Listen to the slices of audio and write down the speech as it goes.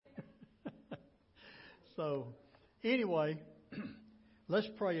So, anyway, let's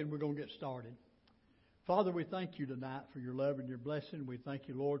pray and we're going to get started. Father, we thank you tonight for your love and your blessing. We thank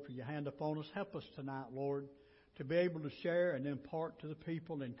you, Lord, for your hand upon us. Help us tonight, Lord, to be able to share and impart to the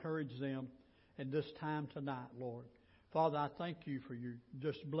people, encourage them in this time tonight, Lord. Father, I thank you for your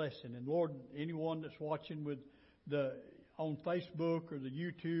just blessing. And Lord, anyone that's watching on Facebook or the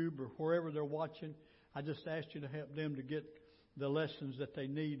YouTube or wherever they're watching, I just ask you to help them to get the lessons that they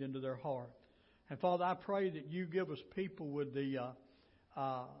need into their heart. And Father, I pray that you give us people with the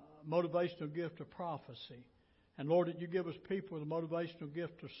motivational gift of prophecy. And Lord, that you give us people with the motivational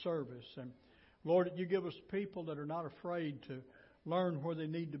gift of service. And Lord, that you give us people that are not afraid to learn where they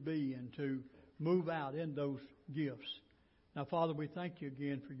need to be and to move out in those gifts. Now, Father, we thank you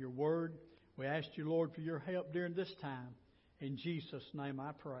again for your word. We ask you, Lord, for your help during this time. In Jesus' name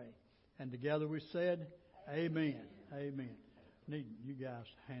I pray. And together we said, Amen. Amen. I need you guys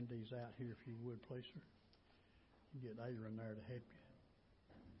to hand these out here if you would, please, sir. You get Aaron there to help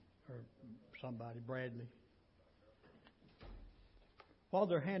you. Or somebody, Bradley. While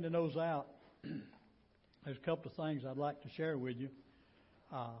they're handing those out, there's a couple of things I'd like to share with you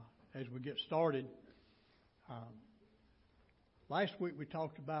as we get started. Last week we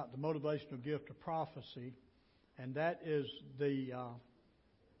talked about the motivational gift of prophecy, and that is the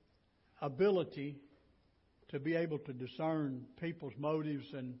ability to be able to discern people's motives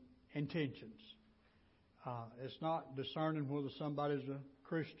and intentions. It's not discerning whether somebody's a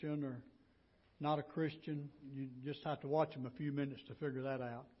Christian or not a Christian. You just have to watch them a few minutes to figure that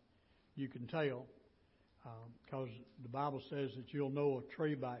out. You can tell because the Bible says that you'll know a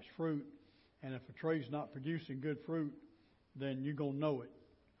tree by its fruit, and if a tree's not producing good fruit, then you're going to know it,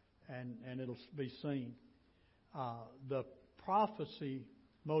 and it'll be seen. The prophecy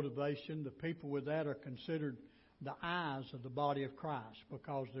motivation, the people with that are considered the eyes of the body of Christ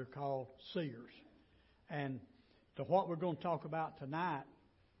because they're called seers. And what we're going to talk about tonight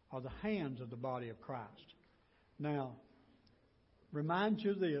are the hands of the body of Christ. Now, remind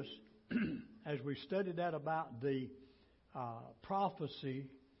you this, as we studied that about the prophecy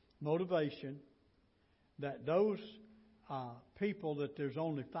motivation, that those people, that there's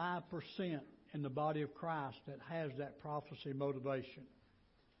only 5% in the body of Christ that has that prophecy motivation.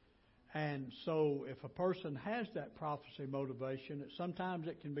 And so if a person has that prophecy motivation, sometimes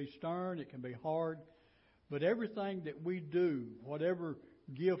it can be stern, it can be hard, but everything that we do, whatever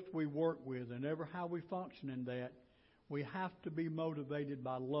gift we work with, and ever how we function in that, we have to be motivated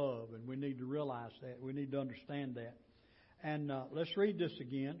by love, and we need to realize that. We need to understand that. And let's read this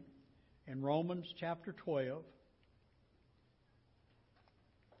again in Romans chapter 12.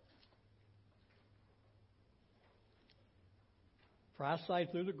 For I say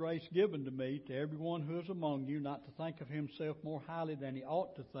through the grace given to me to everyone who is among you not to think of himself more highly than he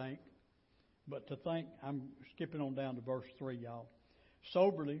ought to think, but to think, I'm skipping on down to verse 3, y'all,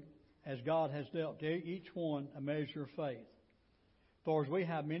 soberly as God has dealt to each one a measure of faith. For as we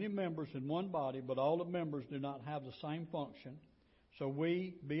have many members in one body, but all the members do not have the same function, so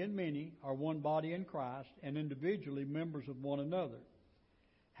we, being many, are one body in Christ, and individually members of one another.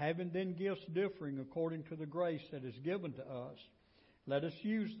 Having then gifts differing according to the grace that is given to us, let us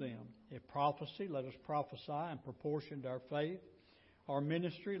use them. If prophecy, let us prophesy in proportion to our faith. Our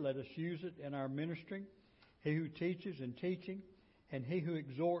ministry, let us use it in our ministry. He who teaches in teaching, and he who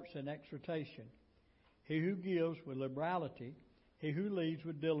exhorts in exhortation. He who gives with liberality, he who leads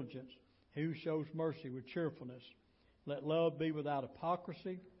with diligence, he who shows mercy with cheerfulness. Let love be without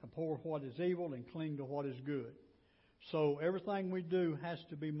hypocrisy, abhor what is evil, and cling to what is good. So everything we do has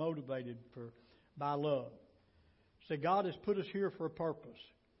to be motivated by love. See, God has put us here for a purpose.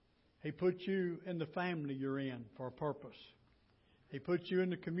 He put you in the family you're in for a purpose. He put you in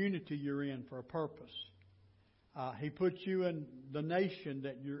the community you're in for a purpose. He put you in the nation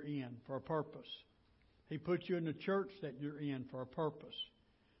that you're in for a purpose. He put you in the church that you're in for a purpose.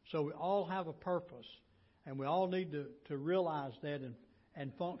 So we all have a purpose, and we all need to realize that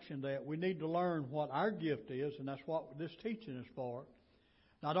and function that. We need to learn what our gift is, and that's what this teaching is for.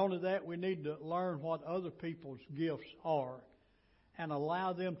 Not only that, we need to learn what other people's gifts are and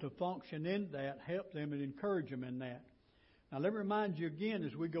allow them to function in that, help them and encourage them in that. Now, let me remind you again,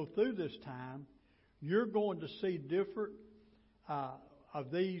 as we go through this time, you're going to see different,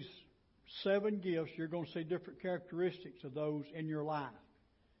 of these 7 gifts, you're going to see different characteristics of those in your life.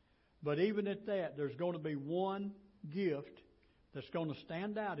 But even at that, there's going to be one gift that's going to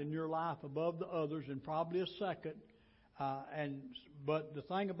stand out in your life above the others, and probably a second. But the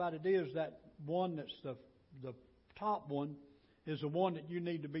thing about it is that one that's the top one is the one that you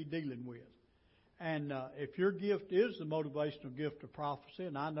need to be dealing with. And if your gift is the motivational gift of prophecy,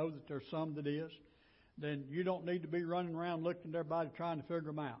 and I know that there's some that is, then you don't need to be running around looking at everybody trying to figure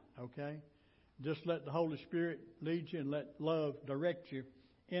them out, okay? Just let the Holy Spirit lead you and let love direct you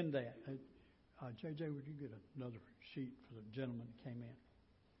in that. JJ, would you get another sheet for the gentleman that came in?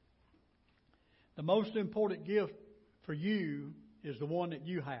 The most important gift for you is the one that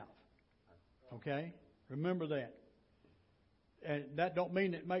you have, okay? Remember that. And that don't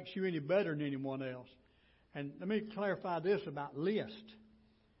mean it makes you any better than anyone else. And let me clarify this about list.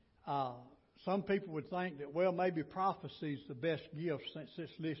 Some people would think that, well, maybe prophecy is the best gift since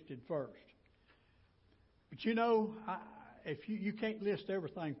it's listed first. But you know, if you can't list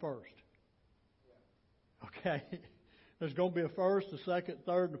everything first. Okay? There's going to be a first, a second,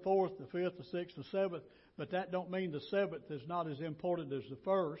 third, the fourth, the fifth, the sixth, the seventh. But that don't mean the seventh is not as important as the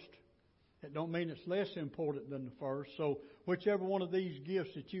first. It don't mean it's less important than the first. So whichever one of these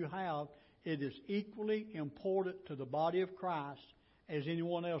gifts that you have, it is equally important to the body of Christ as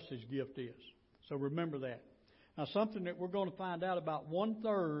anyone else's gift is. So remember that. Now, something that we're going to find out about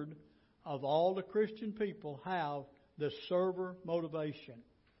 1/3 of all the Christian people have this server motivation.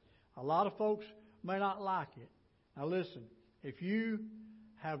 A lot of folks may not like it. Now, listen, if you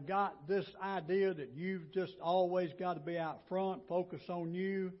have got this idea that you've just always got to be out front, focus on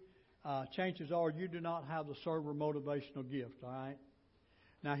you, chances are you do not have the server motivational gift, all right?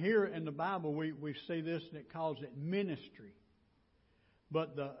 Now, here in the Bible, we see this, and it calls it ministry.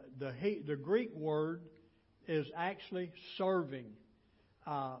 But the Greek word is actually serving.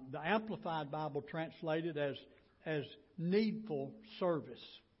 The Amplified Bible translated as needful service.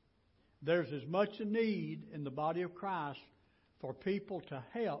 There's as much a need in the body of Christ for people to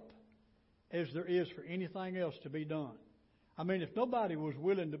help as there is for anything else to be done. I mean, if nobody was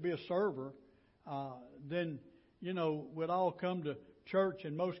willing to be a server, then, you know, we'd all come to church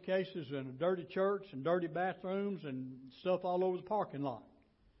in most cases in a dirty church and dirty bathrooms and stuff all over the parking lot.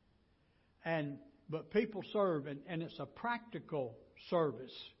 But people serve, and it's a practical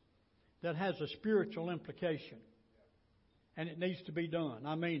service that has a spiritual implication. And it needs to be done.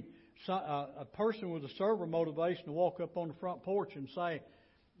 I mean, a person with a server motivation to walk up on the front porch and say,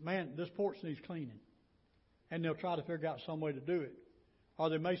 man, this porch needs cleaning. And they'll try to figure out some way to do it. Or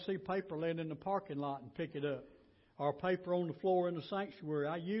they may see paper laying in the parking lot and pick it up. Or paper on the floor in the sanctuary.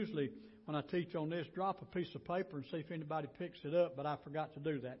 I usually, when I teach on this, drop a piece of paper and see if anybody picks it up, but I forgot to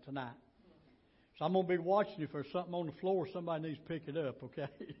do that tonight. So I'm going to be watching if there's something on the floor, somebody needs to pick it up, okay?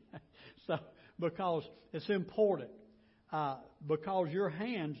 So, because it's important. Because your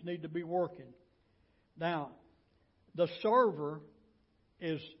hands need to be working. Now, the server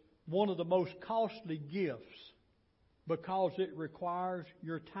is one of the most costly gifts because it requires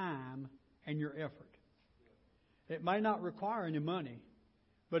your time and your effort. It may not require any money,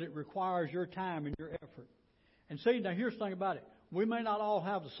 but it requires your time and your effort. And see, now here's the thing about it. We may not all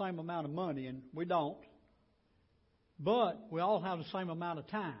have the same amount of money, and we don't, but we all have the same amount of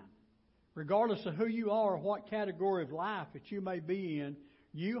time. Regardless of who you are or what category of life that you may be in,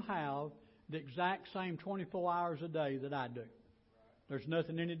 you have the exact same 24 hours a day that I do. There's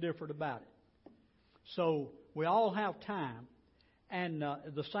nothing any different about it. So we all have time and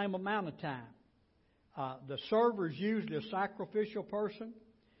the same amount of time. The server is usually a sacrificial person,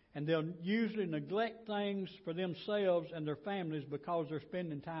 and they'll usually neglect things for themselves and their families because they're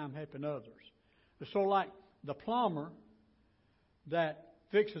spending time helping others. It's sort of like the plumber that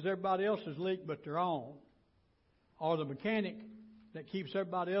fixes everybody else's leak but their own, or the mechanic that keeps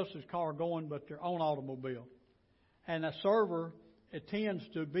everybody else's car going but their own automobile. And a server, it tends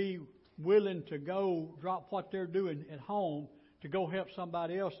to be willing to go drop what they're doing at home to go help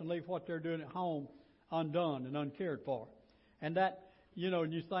somebody else and leave what they're doing at home undone and uncared for. And that, you know,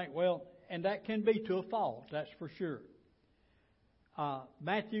 and you think, well, and that can be to a fault, that's for sure.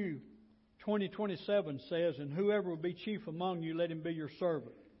 Matthew 20:27 says, and whoever will be chief among you, let him be your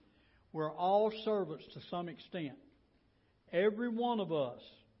servant. We're all servants to some extent. Every one of us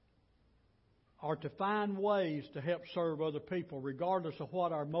are to find ways to help serve other people, regardless of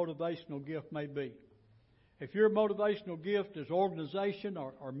what our motivational gift may be. If your motivational gift is organization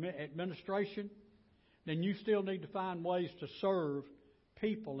or administration, then you still need to find ways to serve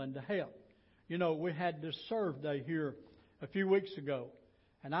people and to help. You know, we had this serve day here a few weeks ago.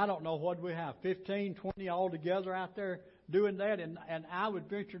 And I don't know what we have, 15, 20 all together out there doing that. And I would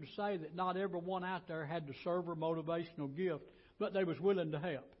venture to say that not everyone out there had the server motivational gift, but they was willing to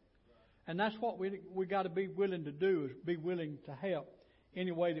help. And that's what we got to be willing to do, is be willing to help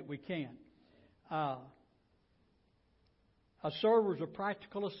any way that we can. A server is a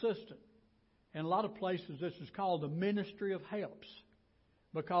practical assistant. In a lot of places, this is called the ministry of helps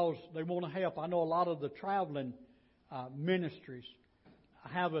because they want to help. I know a lot of the traveling ministries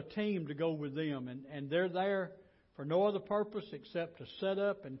have a team to go with them, and they're there for no other purpose except to set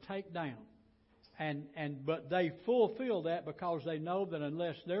up and take down. But they fulfill that because they know that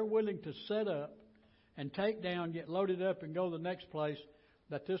unless they're willing to set up and take down, get loaded up, and go to the next place,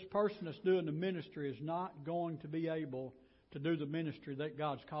 that this person that's doing the ministry is not going to be able to do the ministry that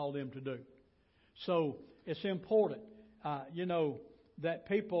God's called them to do. So it's important, that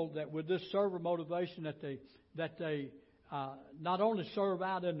people that with this server motivation that they not only serve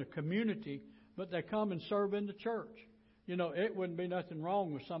out in the community, but they come and serve in the church. It wouldn't be nothing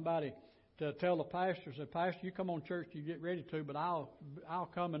wrong with somebody to tell the pastor, say, Pastor, you come on church, you get ready to, but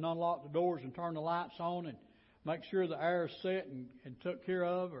I'll come and unlock the doors and turn the lights on and make sure the air is set and took care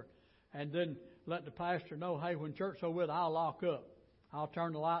of, and then let the pastor know, hey, when church's over with, I'll lock up. I'll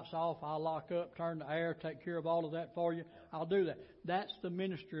turn the lights off, I'll lock up, turn the air, take care of all of that for you. I'll do that. That's the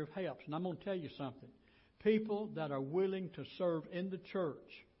ministry of helps. And I'm going to tell you something. People that are willing to serve in the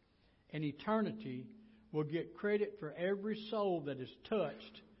church in eternity will get credit for every soul that is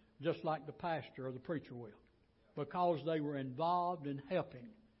touched, just like the pastor or the preacher will, because they were involved in helping.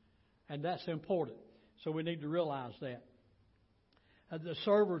 And that's important. So we need to realize that. The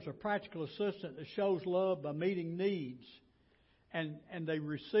server is a practical assistant that shows love by meeting needs. And they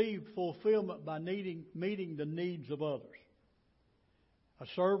receive fulfillment by meeting the needs of others. A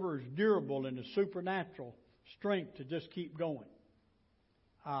server is durable in the supernatural strength to just keep going.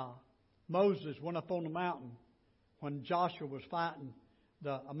 Moses went up on the mountain when Joshua was fighting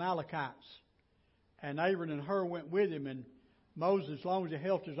the Amalekites. And Aaron and Hur went with him. And Moses, as long as he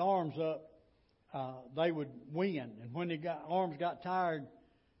held his arms up, they would win. And when arms got tired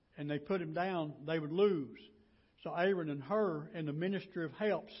and they put him down, they would lose. So Aaron and Hur, in the ministry of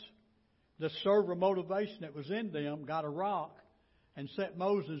helps, the server motivation that was in them, got a rock and set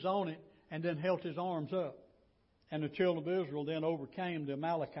Moses on it and then held his arms up. And the children of Israel then overcame the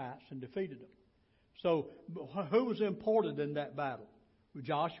Amalekites and defeated them. So who was important in that battle?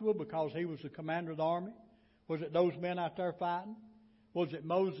 Joshua, because he was the commander of the army? Was it those men out there fighting? Was it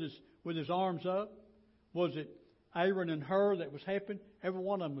Moses with his arms up? Was it Aaron and Hur that was helping? Every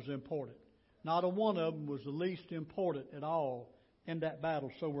one of them was important. Not a one of them was the least important at all in that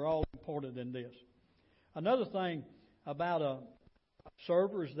battle. So we're all important in this. Another thing about a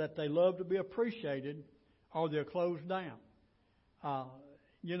server is that they love to be appreciated or they're closed down.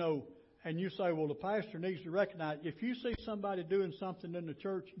 And you say, well, the pastor needs to recognize. If you see somebody doing something in the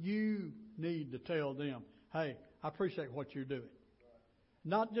church, you need to tell them, hey, I appreciate what you're doing.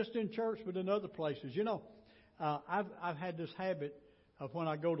 Not just in church, but in other places. I've had this habit of when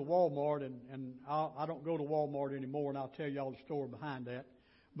I go to Walmart, and I don't go to Walmart anymore, and I'll tell you all the story behind that.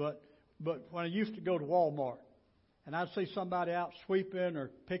 But when I used to go to Walmart, and I'd see somebody out sweeping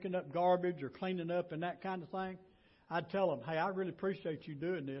or picking up garbage or cleaning up and that kind of thing, I'd tell them, hey, I really appreciate you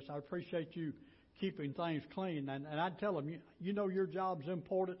doing this. I appreciate you keeping things clean. And I'd tell them, your job's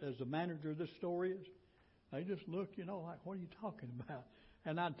important as the manager of this store is. They just look, like, what are you talking about?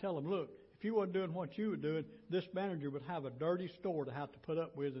 And I'd tell them, look, if you wasn't doing what you were doing, this manager would have a dirty store to have to put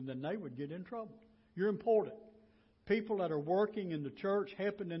up with, and then they would get in trouble. You're important. People that are working in the church,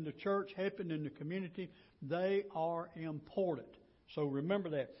 helping in the community, they are important. So remember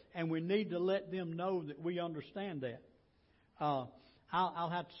that. And we need to let them know that we understand that. I'll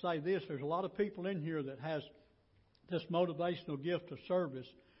have to say this. There's a lot of people in here that has this motivational gift of service,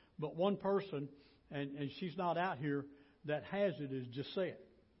 but one person, and she's not out here, that has it is Gisette.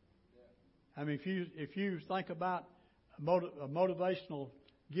 I mean, if you think about a motivational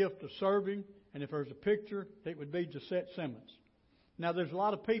gift of serving, and if there's a picture, it would be Gisette Simmons. Now, there's a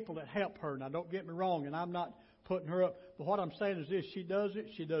lot of people that help her. Now, don't get me wrong, and I'm not putting her up. But what I'm saying is this: she does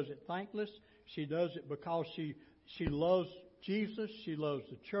it thankless. She does it because she loves Jesus. She loves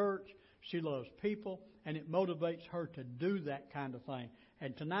the church. She loves people, and it motivates her to do that kind of thing.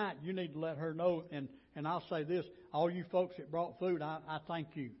 And tonight, you need to let her know. And I'll say this: all you folks that brought food, I thank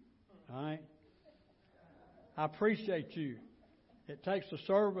you. All right? I appreciate you. It takes a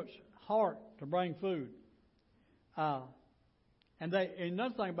servant's heart to bring food. And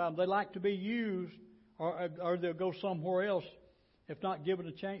another thing about them, they like to be used, or they'll go somewhere else if not given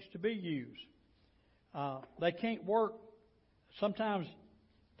a chance to be used. They can't work. Sometimes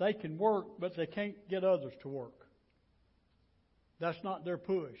they can work, but they can't get others to work. That's not their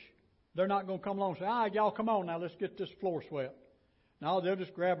push. They're not going to come along and say, all right, y'all come on now, let's get this floor swept. No, they'll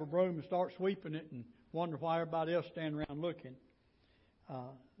just grab a broom and start sweeping it and wonder why everybody else standing around looking.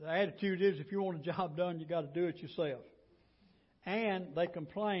 The attitude is, if you want a job done, you got to do it yourself. And they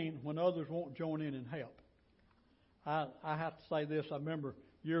complain when others won't join in and help. I have to say this. I remember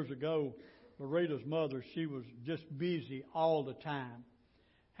years ago, Lorita's mother, she was just busy all the time.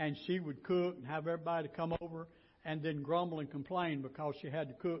 and she would cook and have everybody come over, and then grumble and complain because she had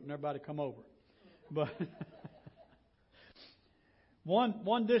to cook and everybody come over. But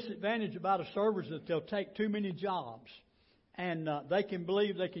one disadvantage about a server is that they'll take too many jobs, and they can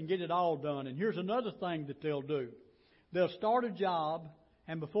believe they can get it all done. And here's another thing that they'll do. They'll start a job,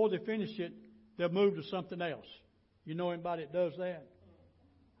 and before they finish it, they'll move to something else. You know anybody that does that?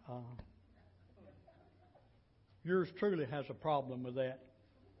 Yours truly has a problem with that.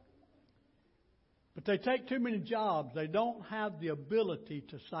 But they take too many jobs. They don't have the ability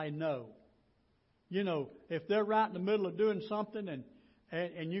to say no. You know, if they're right in the middle of doing something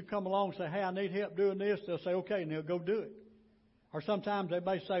and you come along and say, hey, I need help doing this, they'll say, okay, and they'll go do it. Or sometimes they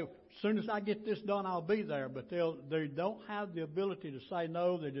may say, as soon as I get this done, I'll be there. But they don't have the ability to say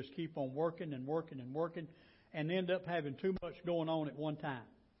no. They just keep on working and working and working and end up having too much going on at one time.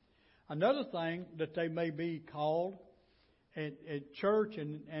 Another thing that they may be called at church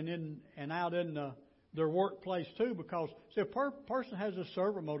and out in their workplace too, because see, if a person has a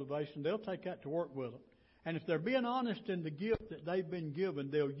server motivation, they'll take that to work with them. And if they're being honest in the gift that they've been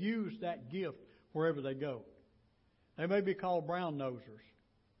given, they'll use that gift wherever they go. They may be called brown nosers.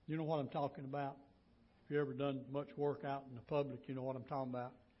 You know what I'm talking about. If you've ever done much work out in the public, you know what I'm talking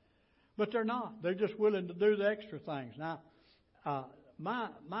about. But they're not. They're just willing to do the extra things. Now,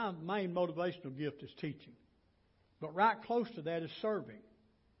 my main motivational gift is teaching. But right close to that is serving.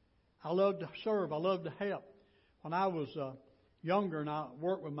 I love to serve. I love to help. When I was younger and I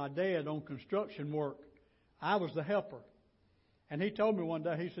worked with my dad on construction work, I was the helper. And he told me one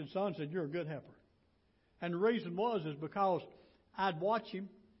day, he said, son, you're a good helper. And the reason is because I'd watch him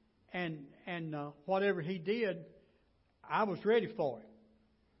and whatever he did, I was ready for it.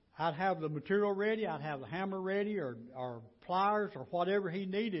 I'd have the material ready. I'd have the hammer ready or pliers or whatever he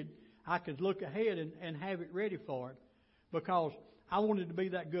needed. I could look ahead and have it ready for him because I wanted to be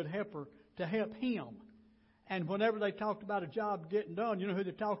that good helper to help him. And whenever they talked about a job getting done, you know who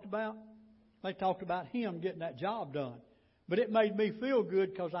they talked about? They talked about him getting that job done. But it made me feel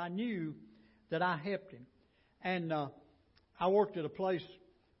good because I knew that I helped him. And I worked at a place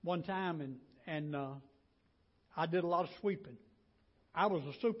one time and I did a lot of sweeping. I was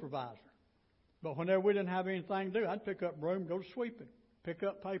a supervisor. But whenever we didn't have anything to do, I'd pick up broom, go to sweeping, pick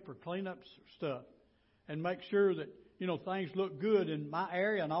up paper, clean up stuff, and make sure that, you know, things look good in my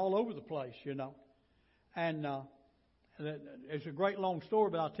area and all over the place, you know. And it's a great long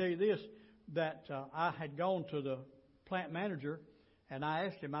story, but I'll tell you this, that I had gone to the plant manager and I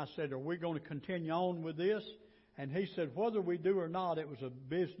asked him, I said, are we going to continue on with this? And he said, whether we do or not, it was a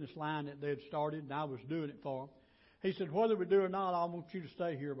business line that they had started and I was doing it for them. He said, whether we do or not, I want you to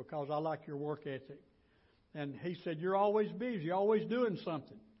stay here because I like your work ethic. And he said, you're always busy, you're always doing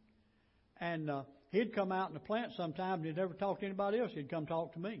something. And he'd come out in the plant sometimes and he'd never talk to anybody else. He'd come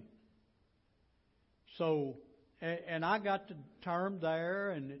talk to me. So, and I got the term there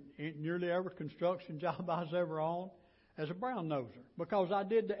and nearly every construction job I was ever on as a brown noser because I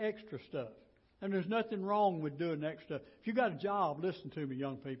did the extra stuff. And there's nothing wrong with doing the extra stuff. If you got a job, listen to me,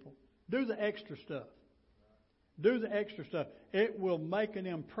 young people. Do the extra stuff. Do the extra stuff. It will make an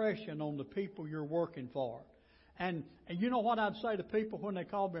impression on the people you're working for. And you know what I'd say to people when they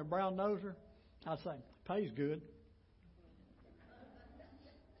call me a brown noser? I'd say, pays good.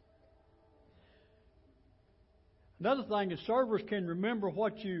 Another thing is servers can remember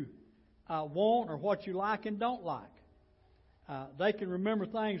what you want or what you like and don't like. They can remember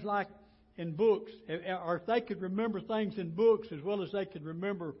things like in books, or if they could remember things in books as well as they could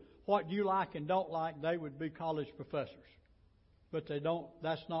remember what you like and don't like, they would be college professors. But they don't.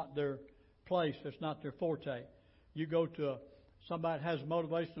 That's not their place. That's not their forte. You go to somebody that has a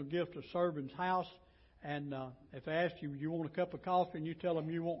motivational gift of serving's house, and if they ask you want a cup of coffee, and you tell them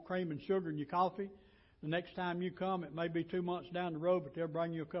you want cream and sugar in your coffee, the next time you come, it may be 2 months down the road, but they'll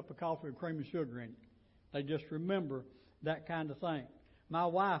bring you a cup of coffee with cream and sugar in it. They just remember that kind of thing. My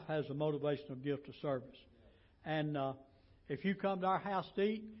wife has a motivational gift of service. And if you come to our house to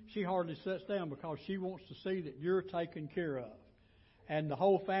eat, she hardly sits down because she wants to see that you're taken care of. And the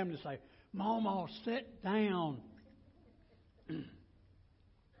whole family say, Mama, sit down. They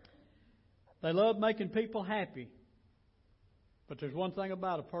love making people happy. But there's one thing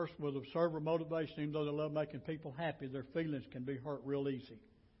about a person with a server motivation, even though they love making people happy, their feelings can be hurt real easy.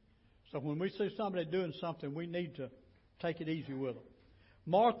 So when we see somebody doing something, we need to take it easy with them.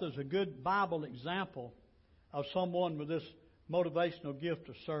 Martha's a good Bible example of someone with this motivational gift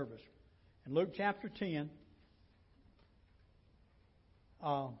of service. In Luke chapter 10,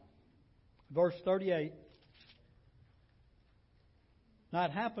 verse 38, Now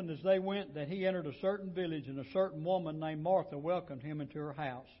it happened as they went that he entered a certain village, and a certain woman named Martha welcomed him into her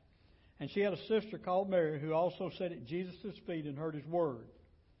house. And she had a sister called Mary, who also sat at Jesus' feet and heard his word.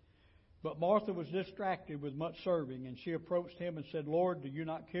 But Martha was distracted with much serving, and she approached him and said, Lord, do you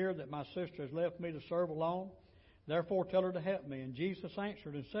not care that my sister has left me to serve alone? Therefore tell her to help me. And Jesus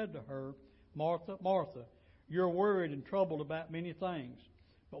answered and said to her, Martha, Martha, you're worried and troubled about many things.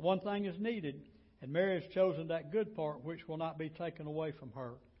 But one thing is needed, and Mary has chosen that good part which will not be taken away from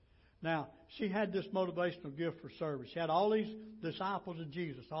her. Now, she had this motivational gift for service. She had all these disciples of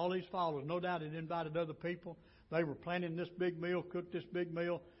Jesus, all these followers. No doubt it invited other people. They were planning this big meal, cooked this big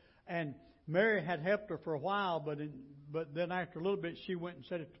meal. And Mary had helped her for a while, but then after a little bit, she went and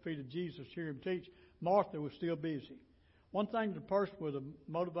sat at the feet of Jesus, hear him teach. Martha was still busy. One thing the person with a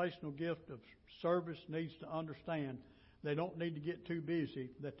motivational gift of service needs to understand, they don't need to get too busy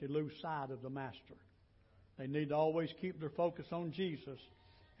that they lose sight of the Master. They need to always keep their focus on Jesus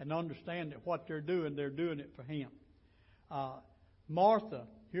and understand that what they're doing it for Him. Martha,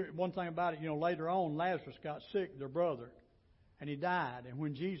 here, one thing about it, later on, Lazarus got sick, their brother, and he died. And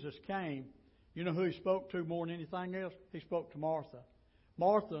when Jesus came, you know who He spoke to more than anything else? He spoke to Martha.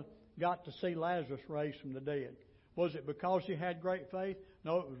 Martha got to see Lazarus raised from the dead. Was it because she had great faith?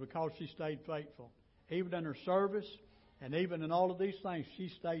 No, it was because she stayed faithful. Even in her service and even in all of these things, she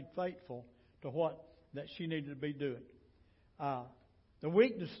stayed faithful to what that she needed to be doing. The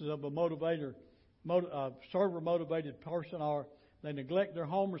weaknesses of a server-motivated person are they neglect their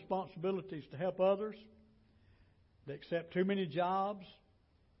home responsibilities to help others. They accept too many jobs.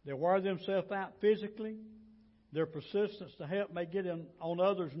 They wear themselves out physically. Their persistence to help may get on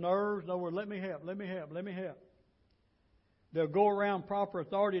others' nerves. In other words, let me help. They'll go around proper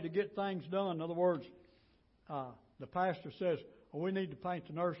authority to get things done. In other words, the pastor says, well, we need to paint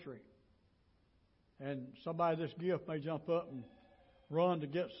the nursery. And somebody this gift may jump up and run to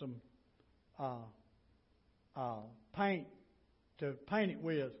get some paint to paint it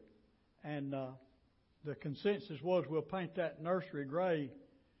with. And the consensus was we'll paint that nursery gray,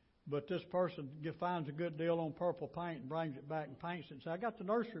 but this person finds a good deal on purple paint and brings it back and paints it and says, I got the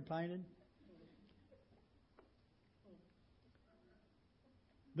nursery painted.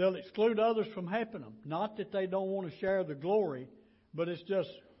 They'll exclude others from helping them. Not that they don't want to share the glory, but it's just,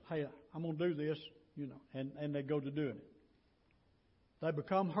 hey, I'm going to do this, and they go to doing it. They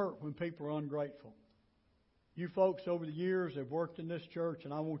become hurt when people are ungrateful. You folks over the years have worked in this church,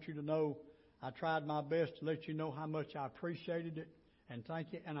 and I want you to know I tried my best to let you know how much I appreciated it and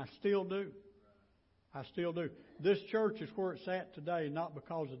thank you, and I still do. I still do. This church is where it's at today, not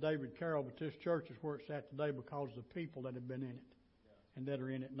because of David Carroll, but this church is where it's at today because of the people that have been in it and that are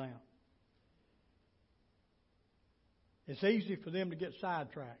in it now. It's easy for them to get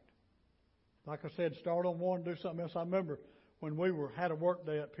sidetracked. Like I said, start on one, do something else. I remember when we had a work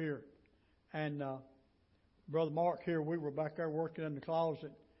day up here, and Brother Mark here, we were back there working in the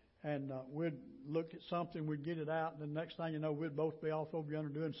closet, and we'd look at something, we'd get it out, and the next thing you know, we'd both be off over yonder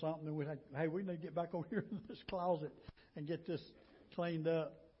doing something, and we'd have, hey, we need to get back over here in this closet and get this cleaned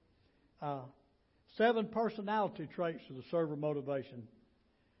up. 7 personality traits of the server motivation.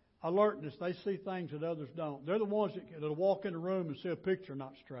 Alertness, they see things that others don't. They're the ones that'll walk in the room and see a picture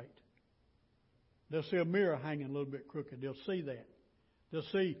not straight. They'll see a mirror hanging a little bit crooked. They'll see that. They'll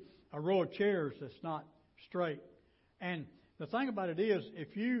see a row of chairs that's not straight. And the thing about it is,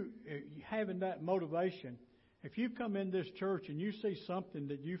 if you having that motivation, if you come in this church and you see something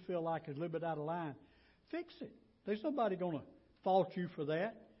that you feel like is a little bit out of line, fix it. There's nobody going to fault you for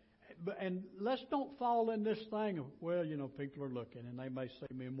that. And let's don't fall in this thing of, well, people are looking and they may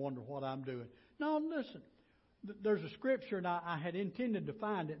see me and wonder what I'm doing. No, listen. There's a scripture, and I had intended to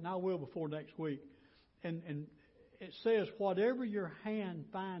find it, and I will before next week. And it says, whatever your hand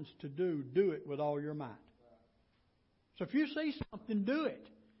finds to do, do it with all your might. So if you see something, do it.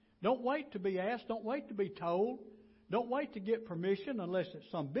 Don't wait to be asked. Don't wait to be told. Don't wait to get permission unless it's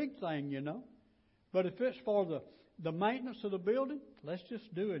some big thing, But if it's for the maintenance of the building, let's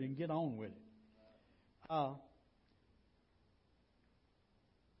just do it and get on with it.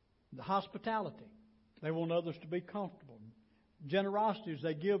 The hospitality. They want others to be comfortable. Generosity is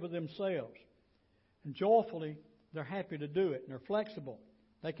they give of themselves. And joyfully, they're happy to do it. And they're flexible.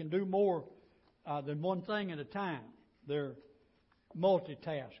 They can do more than one thing at a time. They're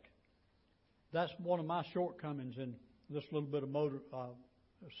multitask. That's one of my shortcomings in this little bit of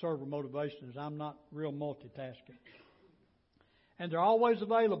server motivation is I'm not real multitasking. And they're always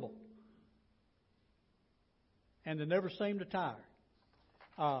available. And they never seem to tire.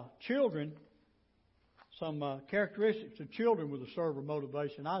 Children, some characteristics of children with a server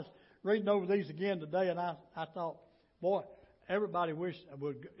motivation. I was reading over these again today, and I thought, boy, everybody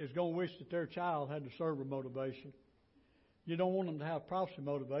is going to wish that their child had the server motivation. You don't want them to have prophecy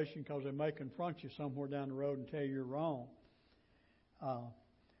motivation because they may confront you somewhere down the road and tell you you're wrong.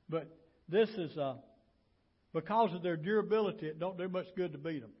 But this is because of their durability. It don't do much good to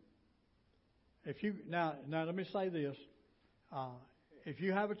beat them. Now let me say this: if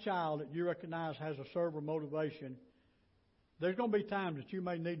you have a child that you recognize has a server motivation, there's going to be times that you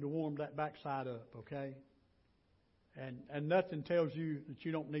may need to warm that backside up. Okay. And nothing tells you that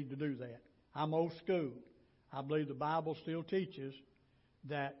you don't need to do that. I'm old school. I believe the Bible still teaches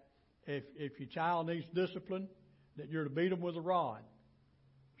that if your child needs discipline, that you're to beat them with a rod.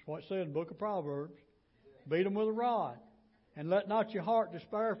 That's what it says in the book of Proverbs. Beat them with a rod. And let not your heart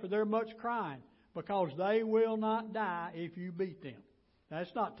despair, for they're much crying, because they will not die if you beat them. Now,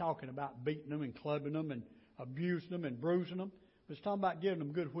 it's not talking about beating them and clubbing them and abusing them and bruising them. It's talking about giving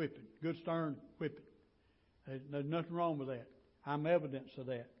them good whipping, good stern whipping. There's nothing wrong with that. I'm evidence of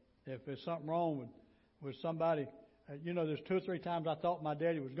that. If there's something wrong with somebody, there's 2 or 3 times I thought my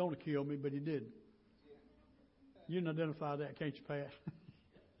daddy was going to kill me, but he didn't. You can identify that, can't you, Pat?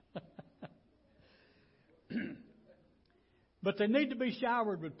 But they need to be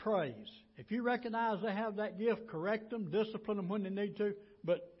showered with praise. If you recognize they have that gift, correct them, discipline them when they need to,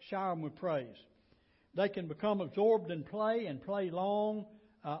 but shower them with praise. They can become absorbed in play and play alone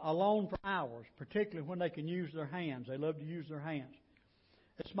for hours, particularly when they can use their hands. They love to use their hands.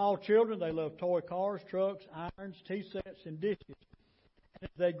 As small children, they love toy cars, trucks, irons, tea sets, and dishes. And as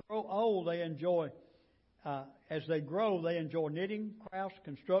they grow old, they enjoy knitting, crafts,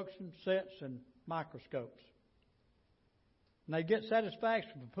 construction, sets, and microscopes. And they get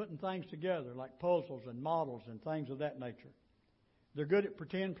satisfaction from putting things together, like puzzles and models and things of that nature. They're good at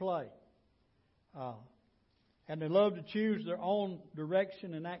pretend play. And they love to choose their own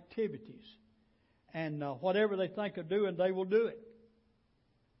direction and activities. And whatever they think of doing, they will do it.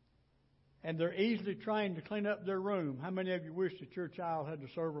 And they're easily trained to clean up their room. How many of you wish that your child had the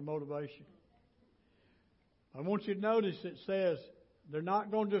server motivation? I want you to notice it says they're not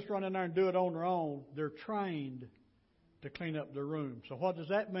going to just run in there and do it on their own. They're trained to clean up their room. So what does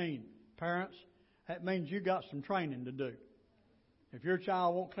that mean, parents? That means you got some training to do. If your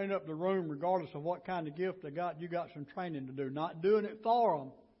child won't clean up the room, regardless of what kind of gift they got, you got some training to do. Not doing it for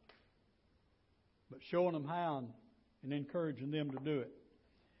them, but showing them how and encouraging them to do it.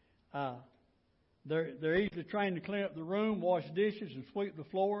 They're easily trained to clean up the room, wash dishes, and sweep the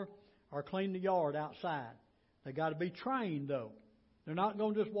floor, or clean the yard outside. They got to be trained, though. They're not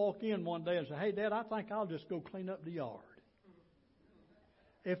going to just walk in one day and say, "Hey, Dad, I think I'll just go clean up the yard."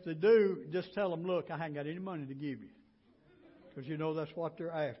 If they do, just tell them, "Look, I haven't got any money to give you." Because that's what they're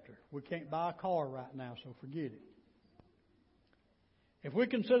after. We can't buy a car right now, so forget it. If we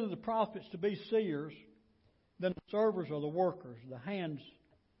consider the prophets to be seers, then the servers are the workers. Their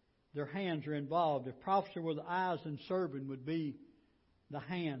hands are involved. If prophets were the eyes, then serving would be the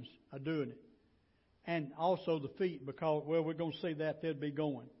hands of doing it. And also the feet, because, we're going to see that they'd be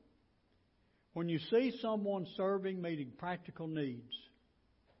going. When you see someone serving, meeting practical needs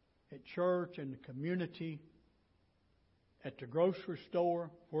at church, in the community, at the grocery store,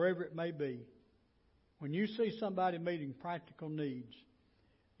 wherever it may be, when you see somebody meeting practical needs,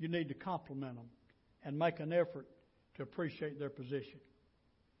 you need to compliment them and make an effort to appreciate their position.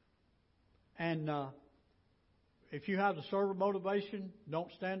 And if you have the server motivation,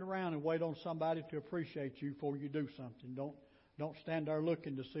 don't stand around and wait on somebody to appreciate you before you do something. Don't stand there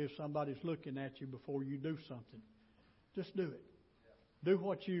looking to see if somebody's looking at you before you do something. Just do it. Do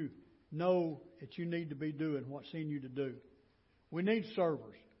what you know that you need to be doing, what's in you to do. We need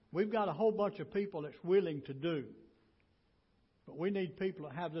servers. We've got a whole bunch of people that's willing to do. But we need people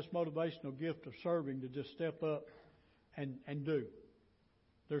that have this motivational gift of serving to just step up and do.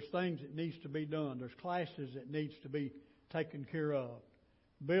 There's things that needs to be done. There's classes that needs to be taken care of.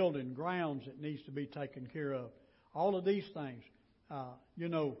 Building, grounds that needs to be taken care of. All of these things. I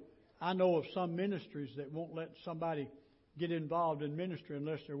know of some ministries that won't let somebody get involved in ministry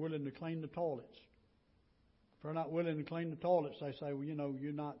unless they're willing to clean the toilets. If they're not willing to clean the toilets, they say, well,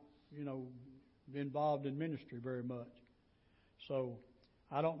 you're not, involved in ministry very much. So,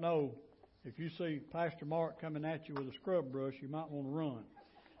 I don't know. If you see Pastor Mark coming at you with a scrub brush, you might want to run.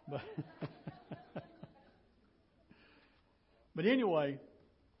 But anyway,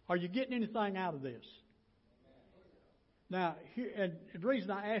 are you getting anything out of this? Now, and the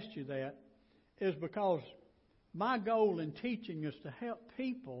reason I asked you that is because my goal in teaching is to help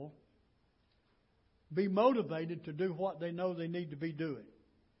people be motivated to do what they know they need to be doing.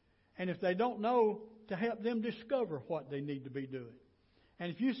 And if they don't know, to help them discover what they need to be doing.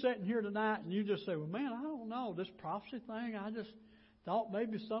 And if you're sitting here tonight and you just say, well, man, I don't know, this prophecy thing, I just thought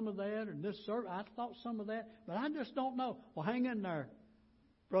maybe some of that, or this service, I thought some of that, but I just don't know. Well, hang in there,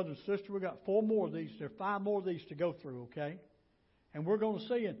 brother and sister. We've got 4 more of these. There are 5 more of these to go through, okay? And we're going to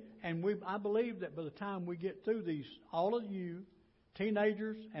see it. And I believe that by the time we get through these, all of you,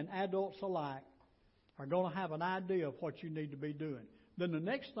 teenagers and adults alike, are going to have an idea of what you need to be doing. Then the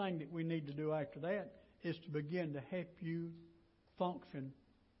next thing that we need to do after that is to begin to help you function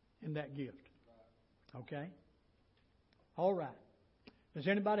in that gift. Okay? All right. Does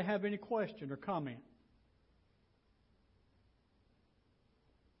anybody have any question or comment?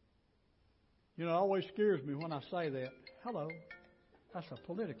 You know, it always scares me when I say that. Hello. That's a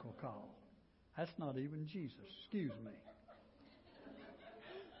political call. That's not even Jesus. Excuse me.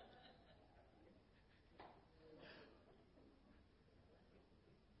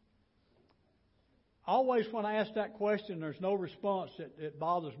 Always when I ask that question, there's no response. It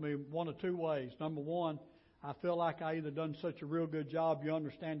bothers me one of 2 ways. Number one, I feel like I either done such a real good job, you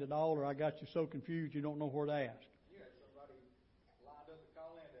understand it all, or I got you so confused you don't know where to ask. You had somebody lined up to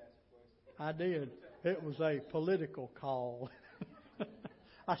call in to ask a question. I did. It was a political call.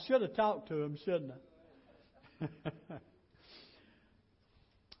 I should have talked to him, shouldn't I?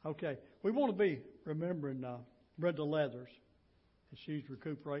 Okay. We want to be remembering Brenda Leathers as she's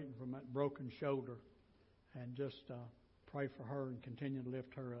recuperating from that broken shoulder, and just pray for her and continue to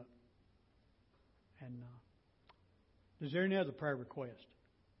lift her up. And is there any other prayer request?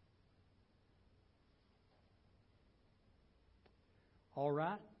 All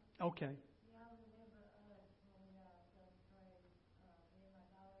right. Okay.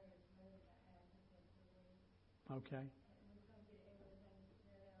 Okay.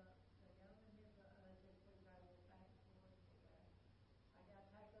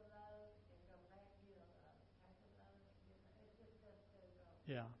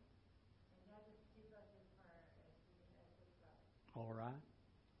 Yeah. All right.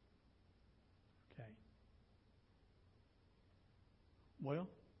 Okay. Well,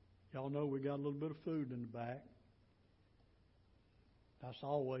 y'all know we got a little bit of food in the back. That's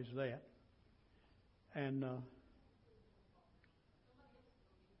always that. And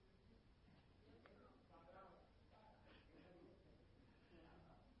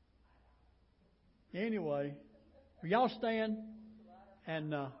anyway, y'all stand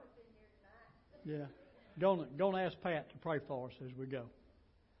and yeah, gonna ask Pat to pray for us as we go.